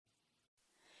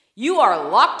You are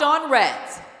Locked On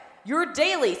Reds, your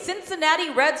daily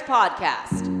Cincinnati Reds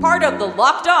podcast. Part of the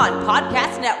Locked On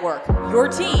Podcast Network, your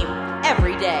team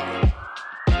every day.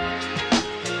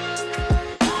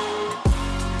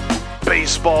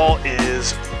 Baseball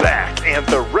is back, and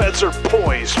the Reds are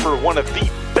poised for one of the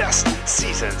best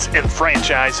seasons in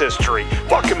franchise history.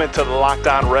 Welcome into the Locked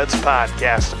On Reds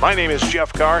podcast. My name is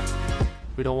Jeff Carr.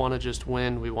 We don't want to just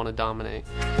win, we want to dominate.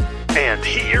 And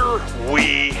here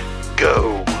we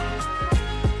go.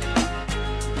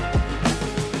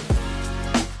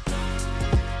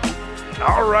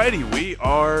 Alrighty, we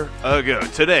are a go.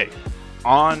 Today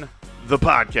on the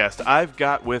podcast, I've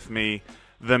got with me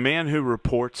the man who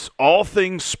reports all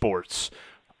things sports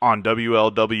on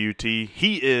WLWT.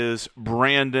 He is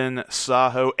Brandon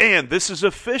Saho, and this is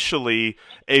officially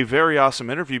a very awesome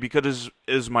interview because it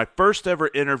is my first ever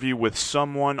interview with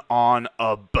someone on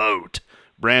a boat.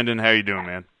 Brandon, how you doing,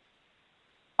 man?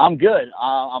 I'm good.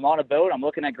 I'm on a boat. I'm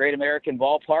looking at Great American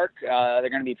Ballpark. They're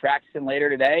going to be practicing later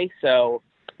today, so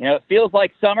you know, it feels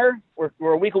like summer.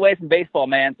 We're a week away from baseball,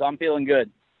 man, so I'm feeling good.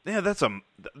 Yeah, that's a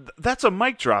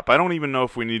mic drop. I don't even know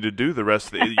if we need to do the rest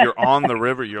of it. You're on the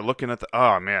river. You're looking at the –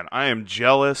 oh, man, I am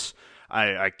jealous.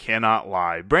 I cannot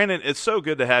lie. Brandon, it's so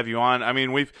good to have you on. I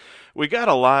mean, we got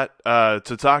a lot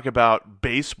to talk about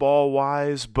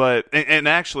baseball-wise, but – and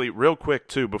actually, real quick,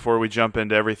 too, before we jump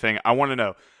into everything, I want to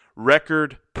know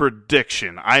record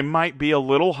prediction. I might be a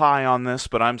little high on this,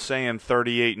 but I'm saying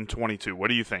 38-22.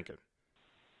 What are you thinking?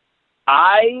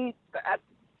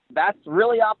 That's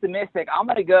really optimistic. I'm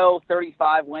going to go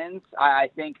 35 wins. I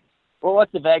think, well,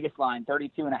 what's the Vegas line,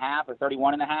 32.5 or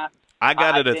 31.5? I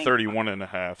got it at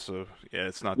 31.5, so, yeah,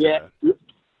 it's not too bad.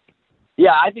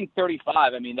 Yeah, I think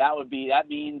 35. I mean, that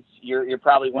means you're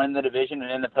probably winning the division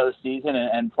and in the postseason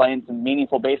and playing some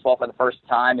meaningful baseball for the first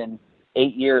time in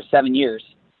 7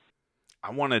 years.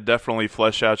 I want to definitely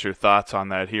flesh out your thoughts on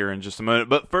that here in just a moment.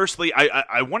 But firstly,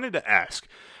 I wanted to ask,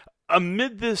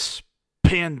 amid this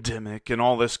pandemic and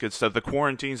all this good stuff, the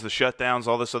quarantines, the shutdowns,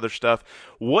 all this other stuff,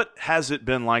 what has it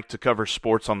been like to cover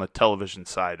sports on the television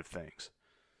side of things?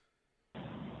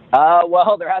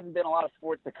 Well, there hasn't been a lot of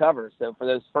sports to cover. So for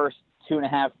those first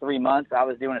 2.5, 3 months, I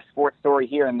was doing a sports story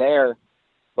here and there,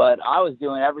 but I was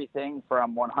doing everything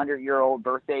from 100-year-old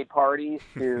birthday parties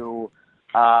to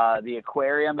the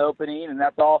aquarium opening, and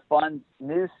that's all fun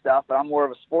news stuff, but I'm more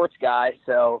of a sports guy,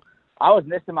 so I was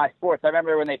missing my sports. I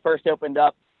remember when they first opened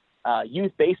up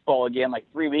youth baseball again like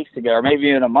 3 weeks ago, or maybe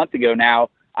even a month ago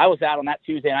now. I was out on that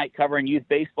Tuesday night covering youth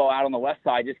baseball out on the west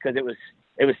side just because it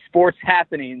was sports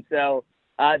happening. So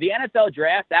the NFL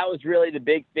draft, that was really the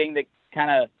big thing that kind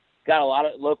of got a lot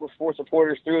of local sports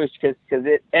reporters through, because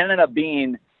it ended up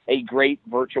being a great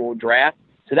virtual draft.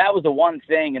 So that was the one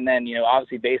thing. And then, you know,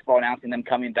 obviously baseball announcing them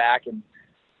coming back, and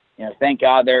you know, thank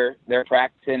God they're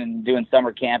practicing and doing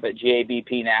summer camp at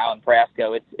GABP now in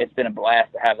Prasco. It's been a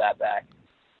blast to have that back.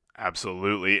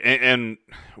 Absolutely. And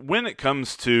when it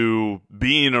comes to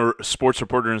being a sports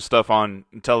reporter and stuff on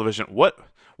television,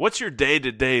 what's your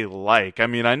day-to-day like? I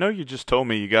mean, I know you just told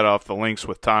me you got off the links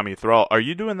with Tommy Thrall. Are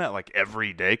you doing that like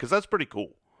every day? Because that's pretty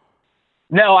cool.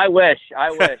 No, I wish.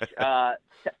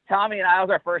 Tommy and I,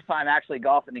 was our first time actually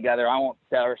golfing together. I won't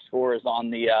tell our scores on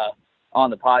the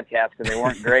podcast because they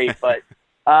weren't great. But,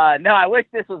 no, I wish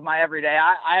this was my everyday.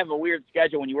 I have a weird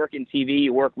schedule. When you work in TV,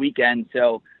 you work weekends,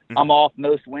 so I'm off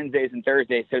most Wednesdays and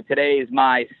Thursdays, so today is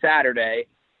my Saturday.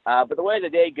 But the way the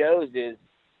day goes is,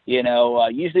 you know,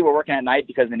 usually we're working at night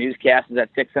because the newscast is at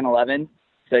 6 and 11,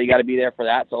 so you got to be there for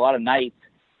that. So a lot of nights.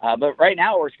 But right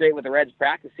now it works great with the Reds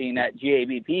practicing at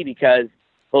GABP because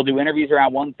they'll do interviews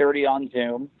around 1:30 on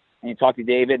Zoom, and you talk to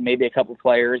David, maybe a couple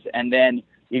players, and then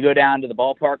you go down to the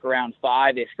ballpark around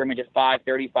 5. They scrimmage at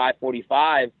 5:30,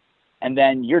 5:45, and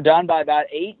then you're done by about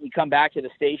 8. You come back to the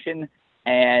station.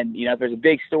 And, you know, if there's a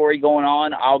big story going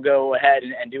on, I'll go ahead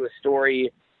and do a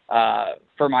story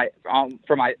with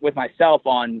myself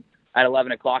on at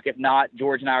 11 o'clock. If not,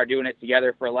 George and I are doing it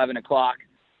together for 11 o'clock,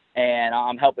 and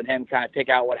I'm helping him kind of pick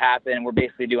out what happened. We're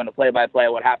basically doing a play-by-play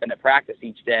of what happened at practice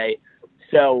each day.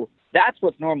 So that's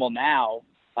what's normal now.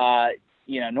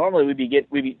 You know, normally we'd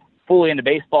be fully into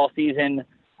baseball season.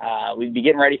 We'd be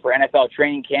getting ready for NFL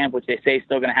training camp, which they say is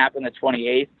still going to happen the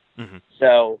 28th. Mm-hmm.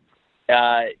 So,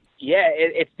 yeah,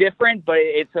 it's different, but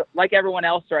it's like everyone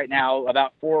else right now.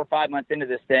 About 4 or 5 months into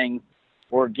this thing,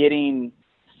 we're getting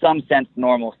some sense of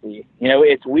normalcy. You know,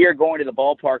 it's weird going to the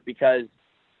ballpark because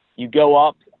you go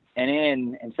up and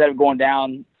in instead of going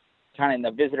down kind of in the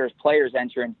visitors players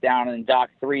entrance down in dock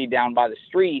 3 down by the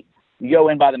street. You go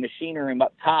in by the machine room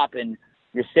up top, and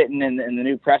you're sitting in the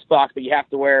new press box, but you have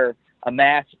to wear a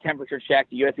mask, temperature check.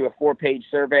 You go through a 4-page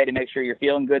survey to make sure you're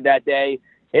feeling good that day.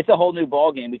 it's a whole new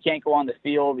ball game. We can't go on the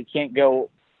field. We can't go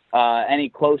any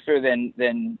closer than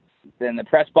the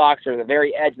press box or the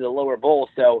very edge of the lower bowl.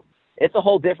 So it's a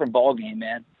whole different ball game,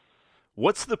 man.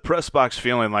 What's the press box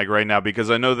feeling like right now? Because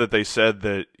I know that they said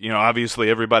that, obviously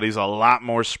everybody's a lot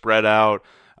more spread out.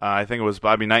 I think it was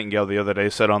Bobby Nightingale the other day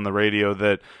said on the radio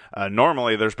that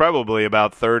normally there's probably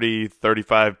about 30,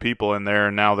 35 people in there,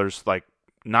 and now there's like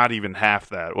not even half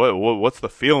that. What's the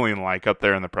feeling like up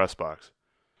there in the press box?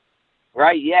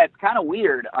 Right, yeah, it's kind of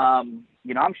weird. I'm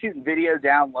shooting video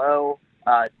down low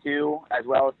too, as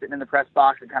well as sitting in the press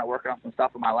box and kind of working on some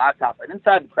stuff on my laptop. But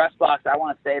inside the press box, I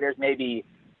want to say there's maybe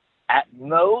at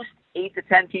most 8 to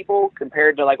 10 people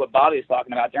compared to like what Bobby was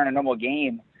talking about. During a normal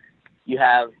game, you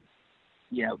have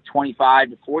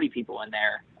 25 to 40 people in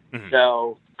there. Mm-hmm.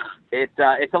 So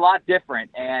it's a lot different,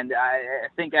 and I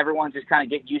think everyone's just kind of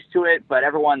getting used to it, but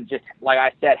everyone's just, like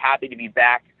I said, happy to be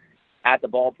back at the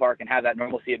ballpark and have that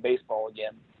normalcy of baseball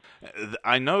again.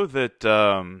 I know that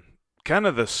kind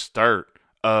of the start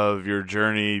of your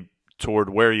journey toward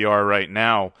where you are right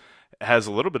now has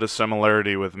a little bit of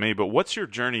similarity with me, but what's your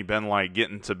journey been like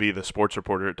getting to be the sports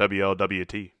reporter at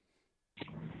WLWT?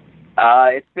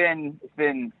 It's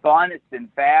been fun. It's been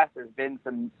fast. There's been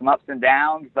some ups and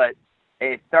downs, but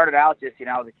it started out just,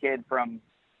 I was a kid from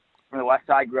the West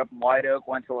Side, grew up in White Oak,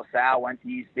 went to LaSalle, went to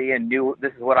UC, and knew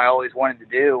this is what I always wanted to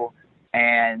do.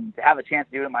 And to have a chance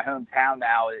to do it in my hometown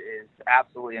now is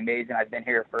absolutely amazing. I've been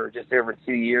here for just over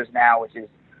 2 years now, which is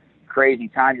crazy.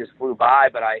 Time just flew by,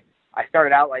 but I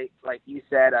started out like you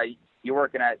said, you're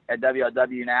working at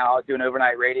WLW now. I was doing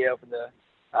overnight radio for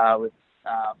with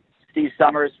Steve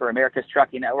Summers for America's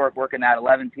Trucking Network, working that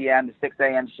 11 p.m. to 6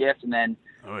 a.m. shift. And then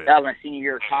that was my senior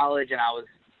year of college, and I was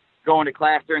going to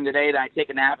class during the day, then I'd take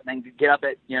a nap and then get up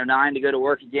at 9 to go to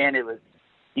work again.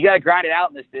 You got to grind it out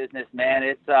in this business, man.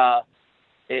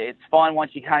 It's fun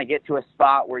once you kind of get to a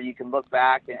spot where you can look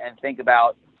back and think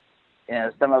about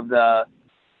some of the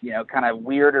kind of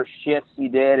weirder shifts you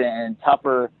did and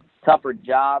tougher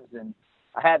jobs. And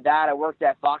I had that. I worked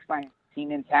at Fox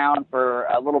 19 in town for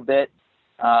a little bit,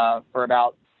 for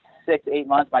about 6 to 8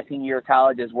 months, my senior year of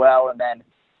college as well. And then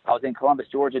I was in Columbus,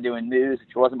 Georgia doing news,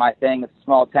 which wasn't my thing. It's a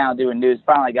small town doing news.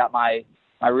 Finally got my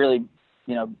really,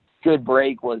 good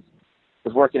break was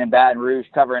working in Baton Rouge,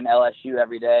 covering LSU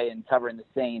every day and covering the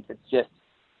Saints. It's just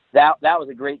that was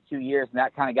a great 2 years, and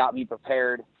that kind of got me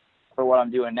prepared for what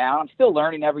I'm doing now. I'm still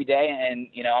learning every day, and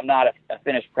I'm not a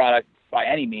finished product by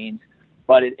any means,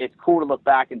 but it's cool to look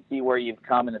back and see where you've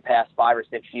come in the past 5 or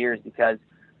 6 years, because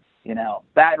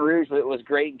Baton Rouge, it was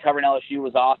great, and covering LSU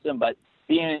was awesome, but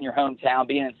being in your hometown,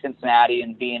 being in Cincinnati,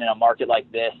 and being in a market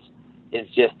like this is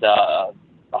just a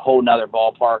whole nother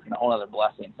ballpark and a whole nother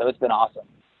blessing. So it's been awesome.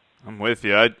 I'm with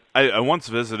you. I once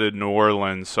visited New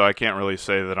Orleans, so I can't really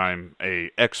say that I'm a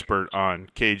expert on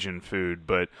Cajun food,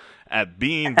 but at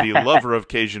being the lover of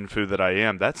Cajun food that I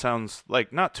am, that sounds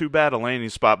like not too bad a landing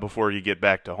spot before you get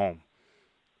back to home.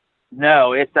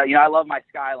 No, it's I love my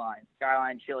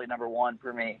Skyline chili #1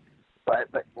 for me, but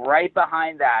right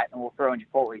behind that, and we'll throw in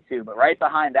Chipotle too, but right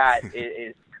behind that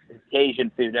is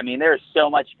Cajun food. I mean, there's so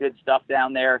much good stuff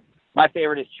down there. My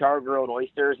favorite is char-grilled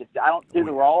oysters. I don't do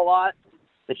the raw a lot.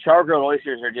 The char-grilled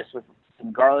oysters are just with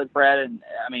some garlic bread, and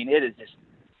I mean, it is just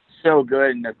so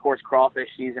good. And of course, crawfish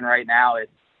season right now.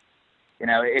 It's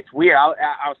weird.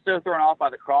 I was so thrown off by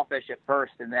the crawfish at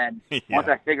first, and then once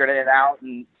I figured it out,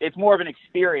 and it's more of an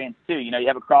experience too. You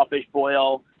have a crawfish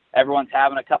boil, everyone's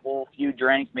having a few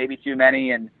drinks, maybe too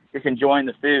many, and just enjoying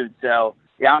the food. So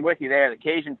yeah, I'm with you there. The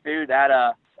Cajun food,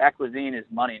 that cuisine is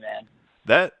money, man.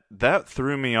 That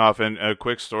threw me off. And a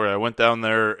quick story, I went down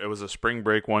there, it was a spring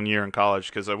break one year in college,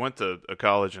 because I went to a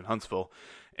college in Huntsville,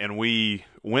 and we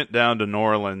went down to New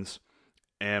Orleans,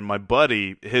 and my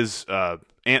buddy, his aunt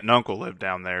and uncle lived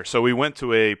down there, so we went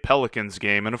to a Pelicans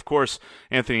game, and of course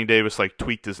Anthony Davis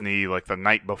tweaked his knee the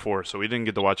night before, so we didn't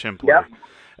get to watch him play. Yeah.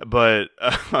 But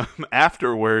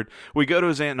afterward, we go to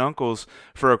his aunt and uncle's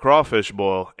for a crawfish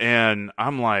boil, and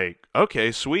I'm like,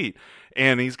 okay, sweet.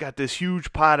 And he's got this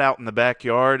huge pot out in the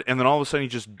backyard, and then all of a sudden he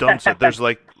just dumps it. There's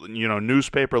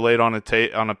newspaper laid on a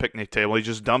picnic table. He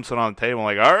just dumps it on the table,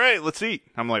 like, all right, let's eat.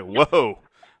 I'm like, whoa,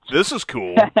 this is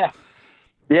cool.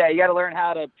 Yeah, you got to learn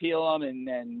how to peel them,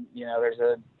 and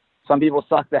some people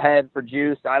suck the head for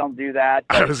juice. I don't do that.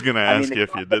 I was going to ask you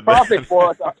if you did that.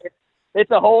 Boil,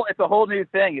 it's a whole new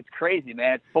thing. It's crazy,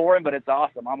 man. It's foreign, but it's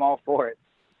awesome. I'm all for it.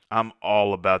 I'm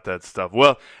all about that stuff.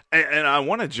 Well, and I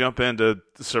want to jump into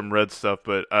some red stuff,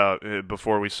 but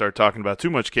before we start talking about too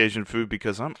much Cajun food,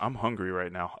 because I'm hungry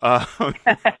right now.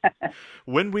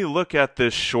 When we look at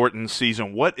this shortened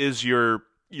season, what is your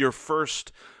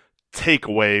first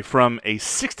takeaway from a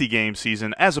 60-game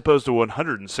season as opposed to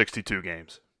 162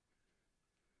 games?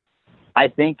 I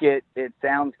think it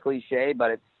sounds cliche,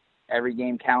 but it's every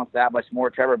game counts that much more.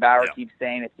 Trevor Bauer keeps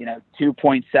saying it's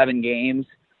 2.7 games.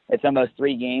 It's almost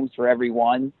 3 games for every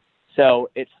one. So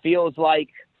it feels like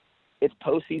it's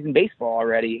postseason baseball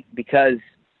already because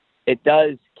it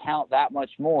does count that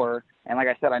much more. And like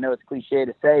I said, I know it's cliche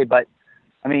to say, but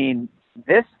I mean,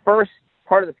 this first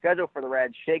part of the schedule for the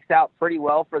Reds shakes out pretty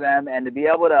well for them. And to be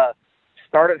able to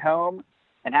start at home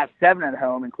and have 7 at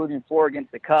home, including 4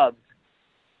 against the Cubs,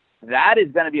 that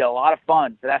is going to be a lot of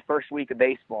fun for that first week of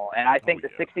baseball. And I think the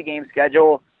 60-game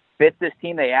schedule fits this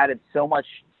team. They added so much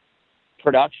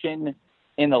production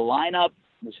in the lineup,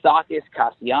 Moustakas,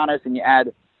 Castellanos, and you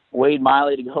add Wade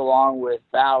Miley to go along with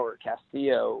Bauer,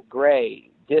 Castillo,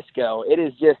 Gray, Disco. It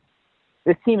is just,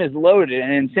 this team is loaded.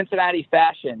 And in Cincinnati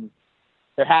fashion,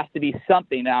 there has to be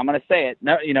something. Now, I'm going to say it.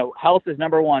 No, health is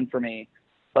number one for me.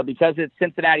 But because it's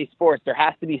Cincinnati sports, there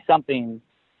has to be something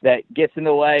that gets in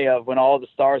the way of when all the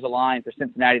stars align for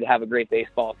Cincinnati to have a great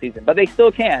baseball season. But they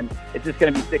still can. It's just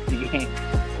going to be 60 games.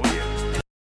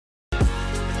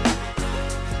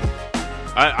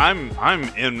 I'm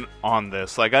in on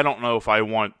this. Like, I don't know if I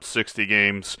want 60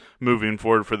 games moving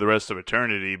forward for the rest of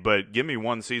eternity, but give me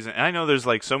one season. And I know there's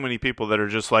like so many people that are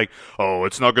just like, oh,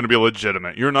 it's not going to be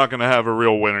legitimate. You're not going to have a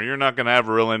real winner. You're not going to have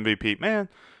a real MVP. Man,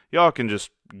 y'all can just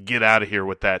get out of here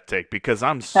with that take because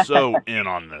I'm so in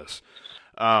on this.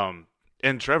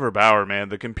 And Trevor Bauer, man,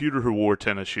 the computer who wore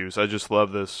tennis shoes. I just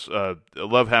love this. I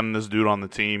love having this dude on the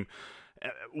team.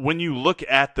 When you look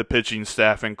at the pitching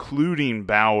staff, including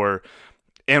Bauer,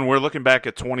 and we're looking back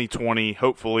at 2020,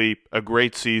 hopefully a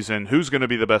great season, who's going to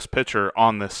be the best pitcher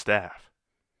on this staff?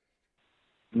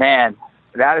 Man,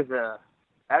 that is a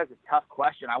tough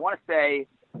question. I want to say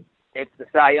it's the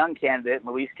Cy Young candidate,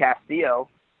 Luis Castillo,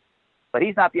 but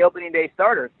he's not the opening day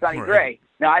starter. It's Sonny Gray.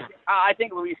 Now, I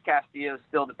think Luis Castillo is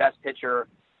still the best pitcher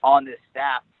on this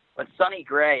staff. But Sonny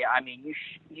Gray, I mean,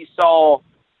 you saw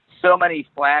so many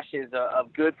flashes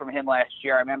of good from him last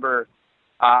year. I remember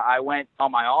I went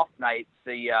on my off night,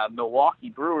 the Milwaukee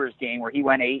Brewers game where he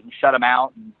went 8 and shut them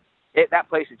out. And that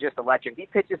place was just electric. He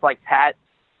pitches like Pat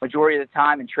majority of the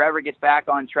time, and Trevor gets back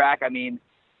on track. I mean,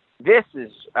 this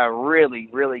is a really,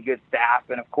 really good staff.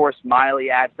 And, of course,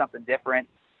 Miley adds something different.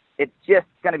 It's just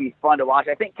going to be fun to watch.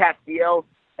 I think Castillo,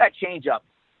 that changeup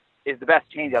is the best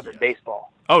changeup in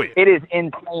baseball. Oh, yeah. It is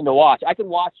insane to watch. I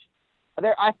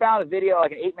found a video,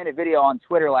 like an 8-minute video on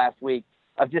Twitter last week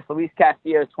of just Luis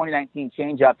Castillo's 2019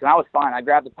 changeups, and I was fine. I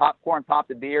grabbed the popcorn,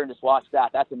 popped a beer, and just watched that.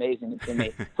 That's amazing to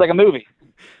me. It's like a movie.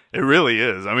 It really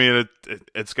is. I mean,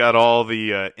 it's got all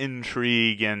the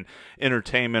intrigue and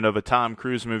entertainment of a Tom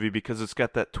Cruise movie because it's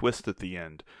got that twist at the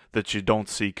end that you don't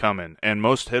see coming. And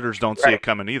most hitters don't see it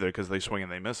coming either because they swing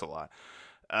and they miss a lot.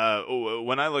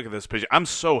 When I look at this pitch, I'm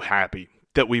so happy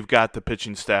that we've got the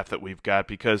pitching staff that we've got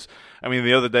because, I mean,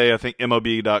 the other day I think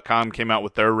MLB.com came out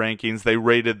with their rankings. They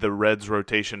rated the Reds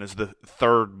rotation as the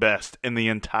 3rd best in the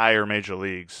entire major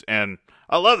leagues. And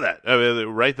I love that. I mean,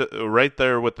 right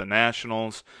there with the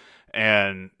Nationals.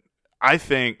 And I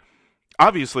think,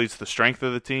 obviously, it's the strength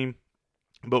of the team.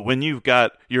 But when you've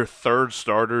got your 3rd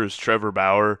starter is Trevor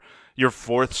Bauer, your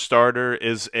 4th starter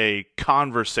is a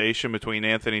conversation between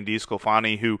Anthony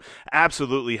DeSclafani, who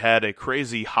absolutely had a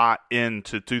crazy hot end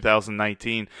to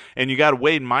 2019. And you got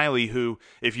Wade Miley, who,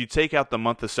 if you take out the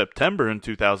month of September in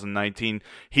 2019,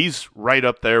 he's right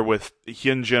up there with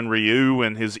Hyunjin Ryu,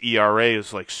 and his ERA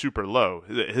is like super low.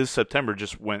 His September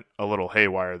just went a little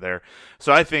haywire there.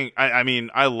 So I think,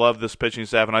 I love this pitching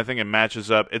staff, and I think it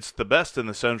matches up. It's the best in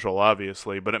the Central,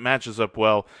 obviously, but it matches up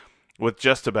well with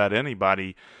just about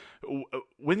anybody.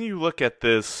 When you look at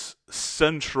this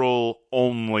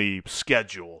Central-only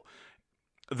schedule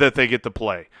that they get to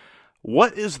play,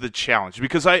 what is the challenge?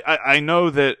 Because I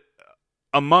know that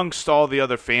amongst all the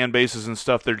other fan bases and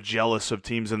stuff, they're jealous of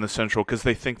teams in the Central because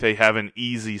they think they have an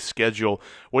easy schedule.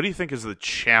 What do you think is the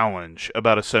challenge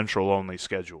about a Central-only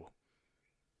schedule?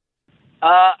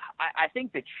 I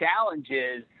think the challenge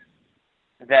is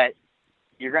that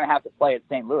you're going to have to play at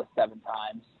St. Louis 7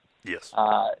 times. Yes.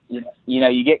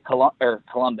 You get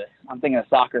Columbus. I'm thinking of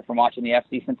soccer from watching the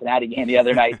FC Cincinnati game the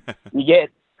other night. You get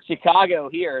Chicago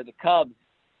here, the Cubs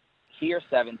here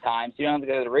 7 times. You don't have to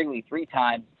go to the Wrigley 3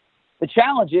 times. The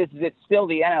challenge is it's still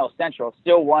the NL Central. It's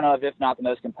still one of, if not the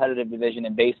most competitive division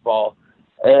in baseball,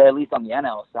 at least on the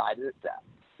NL side.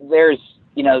 There's,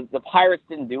 the Pirates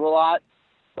didn't do a lot,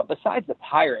 but besides the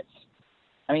Pirates,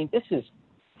 I mean, this is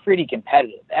pretty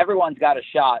competitive. Everyone's got a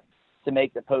shot to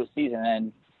make the postseason,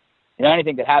 and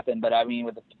anything could happen, but I mean,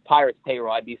 with the Pirates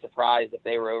payroll, I'd be surprised if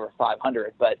they were over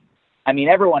 500. But I mean,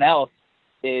 everyone else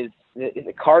is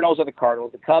the Cardinals are the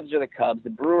Cardinals, the Cubs are the Cubs, the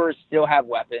Brewers still have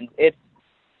weapons. It's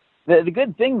the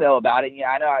good thing, though, about it,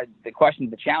 I know the question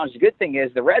is the challenge. The good thing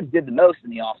is the Reds did the most in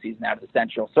the offseason out of the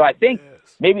Central. So I think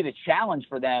maybe the challenge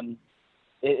for them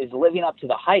is living up to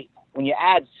the hype. When you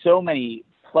add so many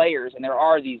players, and there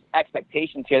are these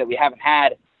expectations here that we haven't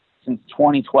had since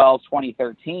 2012,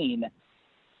 2013,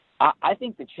 I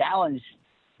think the challenge,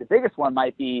 the biggest one,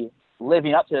 might be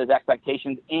living up to those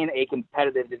expectations in a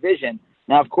competitive division.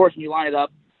 Now, of course, when you line it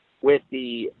up with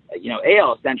the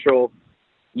AL Central,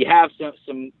 you have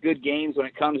some good games when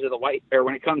it comes to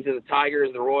the Tigers,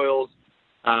 the Royals,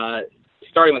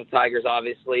 starting with the Tigers,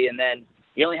 obviously, and then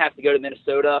you only have to go to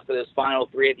Minnesota for those final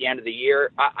three at the end of the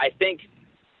year.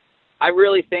 I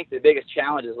really think the biggest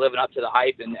challenge is living up to the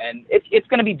hype, and it's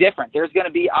going to be different. There's going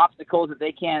to be obstacles that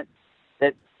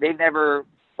they've never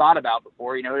thought about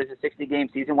before. It is a 60-game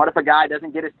season. What if a guy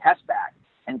doesn't get his test back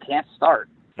and can't start?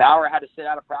 Bauer had to sit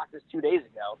out of practice 2 days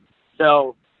ago.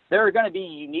 So there are going to be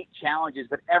unique challenges,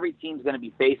 but every team's going to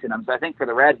be facing them. So I think for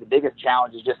the Reds, the biggest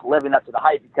challenge is just living up to the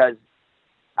hype, because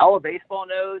all of baseball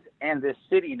knows and this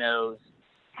city knows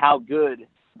how good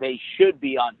they should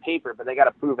be on paper, but they got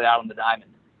to prove it out on the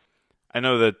diamond. I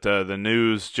know that the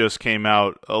news just came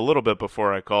out a little bit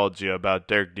before I called you about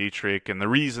Derek Dietrich, and the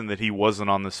reason that he wasn't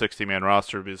on the 60-man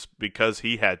roster is because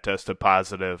he had tested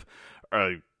positive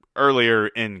earlier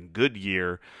in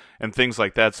Goodyear and things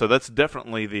like that. So that's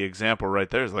definitely the example right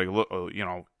there. It's like, look,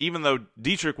 even though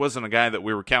Dietrich wasn't a guy that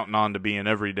we were counting on to be an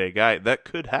everyday guy, that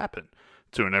could happen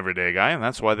to an everyday guy, and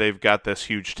that's why they've got this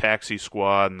huge taxi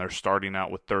squad, and they're starting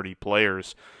out with 30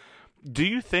 players. Do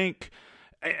you think,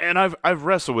 and I've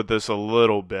wrestled with this a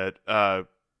little bit,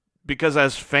 because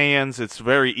as fans, it's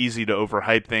very easy to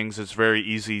overhype things. It's very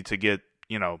easy to get,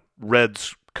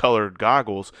 Reds-colored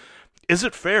goggles. Is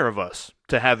it fair of us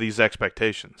to have these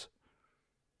expectations?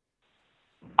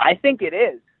 I think it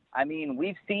is. I mean,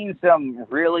 we've seen some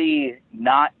really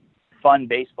not fun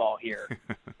baseball here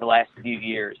the last few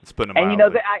years. It's been a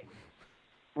and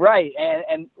right.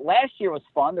 And last year was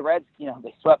fun. The Reds,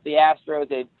 they swept the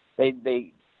Astros.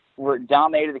 They were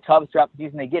dominated the Cubs throughout the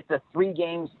season. They get to 4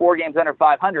 games under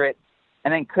 500,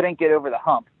 and then couldn't get over the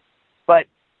hump. But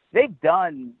they've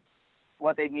done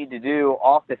what they need to do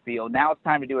off the field. Now it's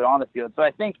time to do it on the field. So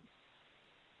I think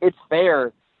it's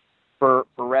fair for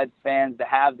Reds fans to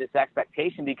have this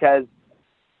expectation, because,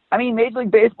 Major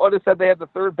League Baseball just said they have the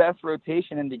third best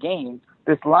rotation in the game.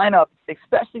 This lineup,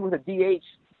 especially with a DH,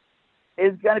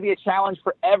 is going to be a challenge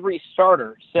for every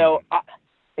starter. So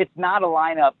it's not a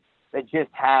lineup that just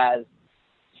has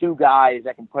 2 guys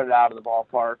that can put it out of the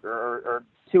ballpark, or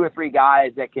 2 or 3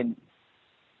 guys that can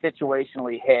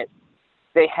situationally hit.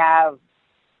 They have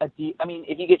if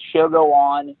you get Shogo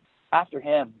on after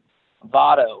him,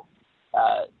 Votto,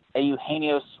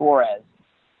 Eugenio Suarez,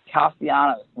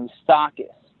 Castellanos, Moustakas,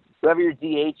 whoever your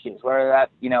DH is, whether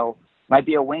that, might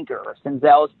be a Winker or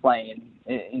Senzel's playing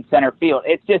in center field.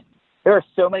 It's just, there are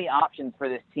so many options for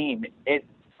this team.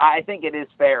 I think it is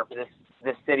fair for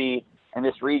this city and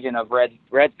this region of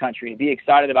Reds country to be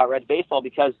excited about Reds baseball,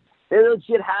 because they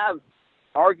legit have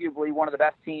arguably one of the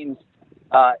best teams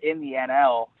in the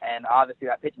NL, and obviously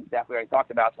that pitching staff we already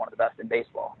talked about is one of the best in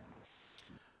baseball.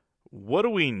 What do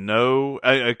we know?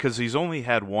 Because he's only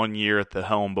had 1 year at the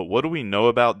helm, but what do we know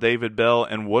about David Bell,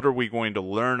 and what are we going to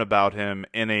learn about him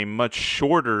in a much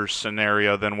shorter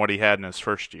scenario than what he had in his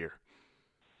first year?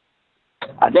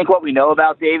 I think what we know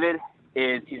about David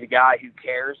is he's a guy who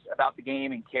cares about the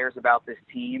game and cares about this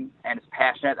team and is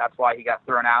passionate. That's why he got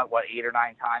thrown out, 8 or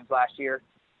 9 times last year.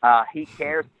 He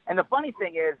cares. And the funny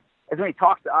thing is when he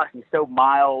talks to us, he's so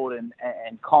mild and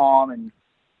calm, and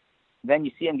then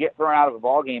you see him get thrown out of a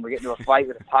ball game or get into a fight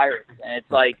with the Pirates. And it's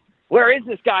like, where is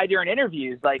this guy during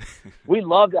interviews? Like, we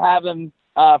love to have him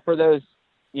for those,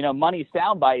 money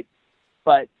sound bites.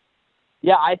 But,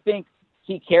 yeah, I think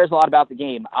he cares a lot about the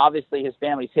game. Obviously, his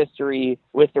family's history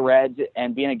with the Reds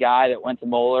and being a guy that went to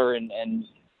Moeller and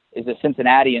is a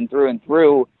Cincinnatian through and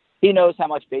through, he knows how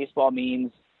much baseball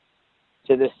means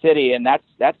to this city, and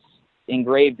that's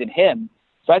engraved in him.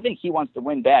 So I think he wants to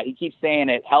win bad. He keeps saying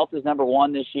it. Health is number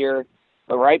 1 this year,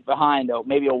 but right behind,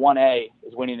 maybe a 1A,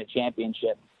 is winning the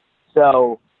championship.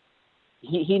 So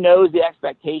he knows the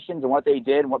expectations and what they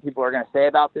did and what people are going to say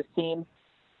about this team.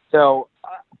 So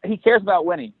he cares about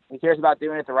winning. He cares about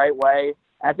doing it the right way.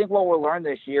 And I think what we'll learn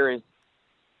this year is,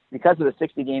 because of the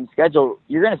 60-game schedule,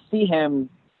 you're going to see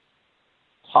him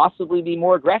possibly be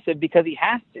more aggressive because he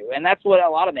has to. And that's what a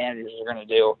lot of managers are going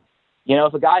to do.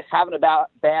 If a guy's having a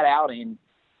bad outing,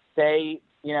 say,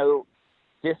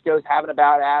 Disco's having a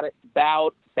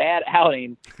bad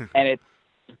outing, and it's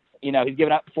he's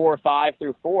given up 4 or 5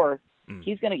 through 4,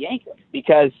 he's going to yank them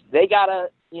because they got to,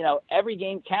 every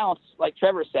game counts, like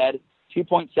Trevor said,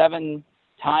 2.7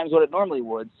 times what it normally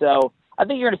would. So I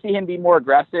think you're going to see him be more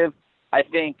aggressive. I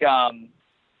think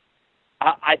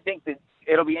I think that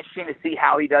it'll be interesting to see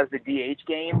how he does the DH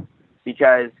game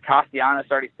because Castellanos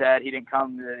already said he didn't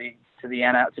come to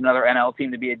another NL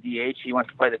team to be a DH. He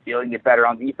wants to play the field and get better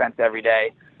on defense every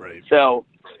day. Right. So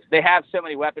they have so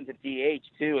many weapons at DH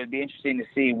too. It'd be interesting to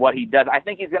see what he does. I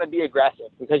think he's going to be aggressive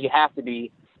because you have to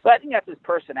be. But I think that's his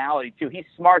personality too. He's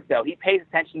smart though. He pays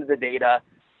attention to the data.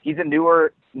 He's a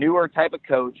newer type of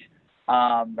coach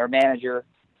or manager.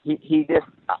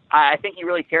 I think he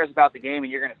really cares about the game,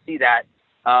 and you're going to see that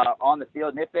on the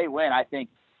field. And if they win, I think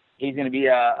he's going to be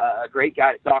a great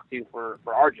guy to talk to for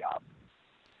our job.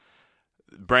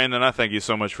 Brandon, I thank you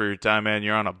so much for your time, man.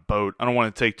 You're on a boat. I don't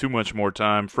want to take too much more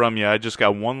time from you. I just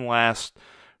got one last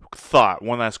thought,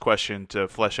 one last question to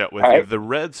flesh out with you. The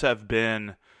Reds have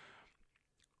been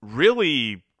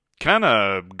really kind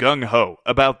of gung-ho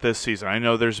about this season. I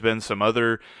know there's been some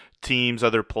other teams,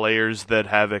 other players that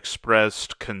have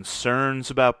expressed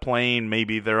concerns about playing.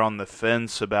 Maybe they're on the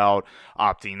fence about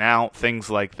opting out,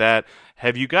 things like that.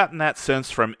 Have you gotten that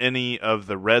sense from any of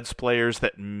the Reds players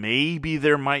that maybe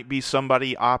there might be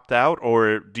somebody opt out,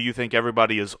 or do you think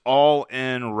everybody is all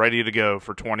in, ready to go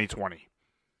for 2020?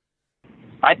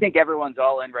 I think everyone's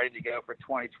all in, ready to go for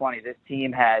 2020. This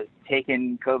team has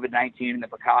taken COVID-19 and the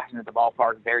precautions at the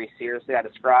ballpark very seriously. I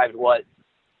described what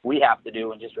we have to do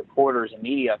when just reporters and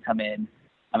media come in.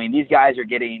 I mean, these guys are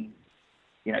getting,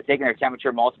 taking their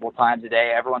temperature multiple times a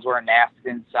day. Everyone's wearing masks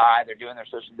inside. They're doing their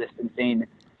social distancing.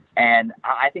 And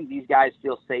I think these guys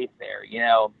feel safe there.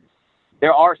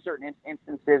 There are certain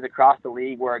instances across the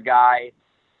league where a guy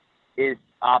is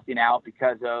opting out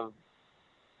because of,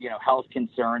 health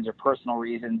concerns or personal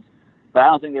reasons. But I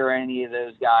don't think there are any of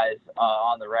those guys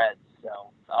on the Reds. So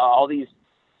all these,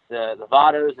 the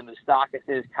Vottos, the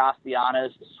Moustakas,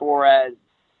 Castellanos, Suarez,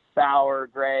 Bauer,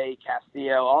 Gray,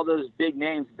 Castillo, all those big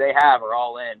names that they have are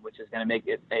all in, which is going to make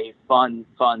it a fun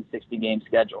 60-game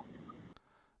schedule.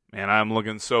 Man, I'm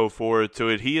looking so forward to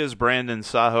it. He is Brandon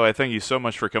Saho. I thank you so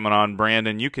much for coming on,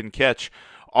 Brandon. You can catch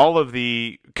all of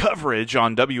the coverage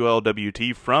on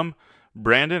WLWT from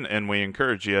Brandon, and we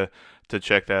encourage you to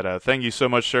check that out. Thank you so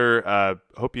much, sir.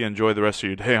 Hope you enjoy the rest of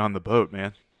your day on the boat,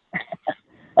 man.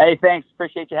 Hey, thanks.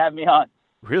 Appreciate you having me on.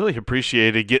 Really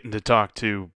appreciated getting to talk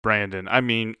to Brandon. I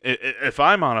mean, if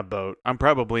I'm on a boat, I'm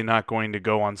probably not going to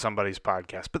go on somebody's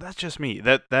podcast, but that's just me.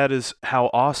 That is how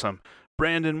awesome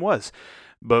Brandon was.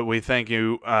 But we thank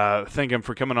him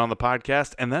for coming on the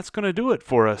podcast, and that's going to do it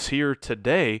for us here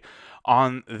today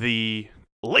on the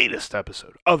latest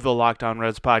episode of the Locked On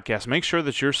Reds podcast. Make sure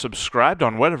that you're subscribed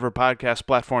on whatever podcast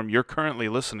platform you're currently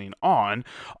listening on.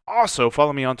 Also,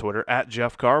 follow me on Twitter at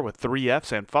Jeff Carr with 3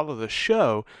 Fs, and follow the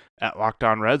show at Locked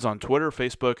On Reds on Twitter,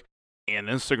 Facebook, and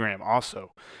Instagram.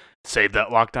 Also, save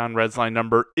that Locked On Reds line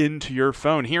number into your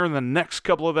phone. Here in the next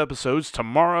couple of episodes,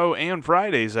 tomorrow and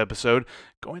Friday's episode,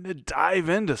 going to dive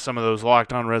into some of those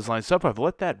Locked On Reds line stuff. I've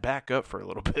let that back up for a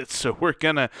little bit, so we're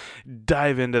going to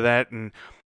dive into that and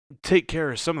take care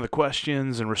of some of the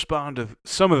questions and respond to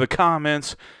some of the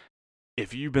comments.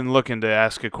 If you've been looking to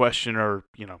ask a question or,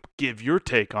 give your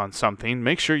take on something,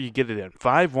 make sure you get it in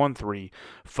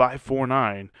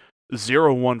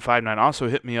 513-549-0159. Also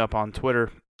hit me up on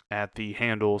Twitter at the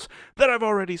handles that I've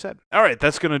already said. All right,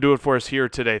 that's going to do it for us here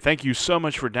today. Thank you so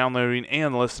much for downloading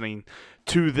and listening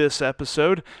to this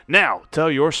episode. Now,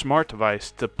 tell your smart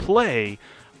device to play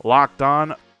Locked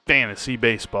On Fantasy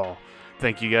Baseball.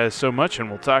 Thank you guys so much,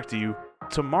 and we'll talk to you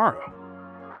tomorrow.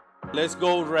 Let's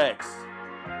go, Rex.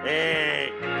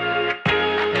 Hey.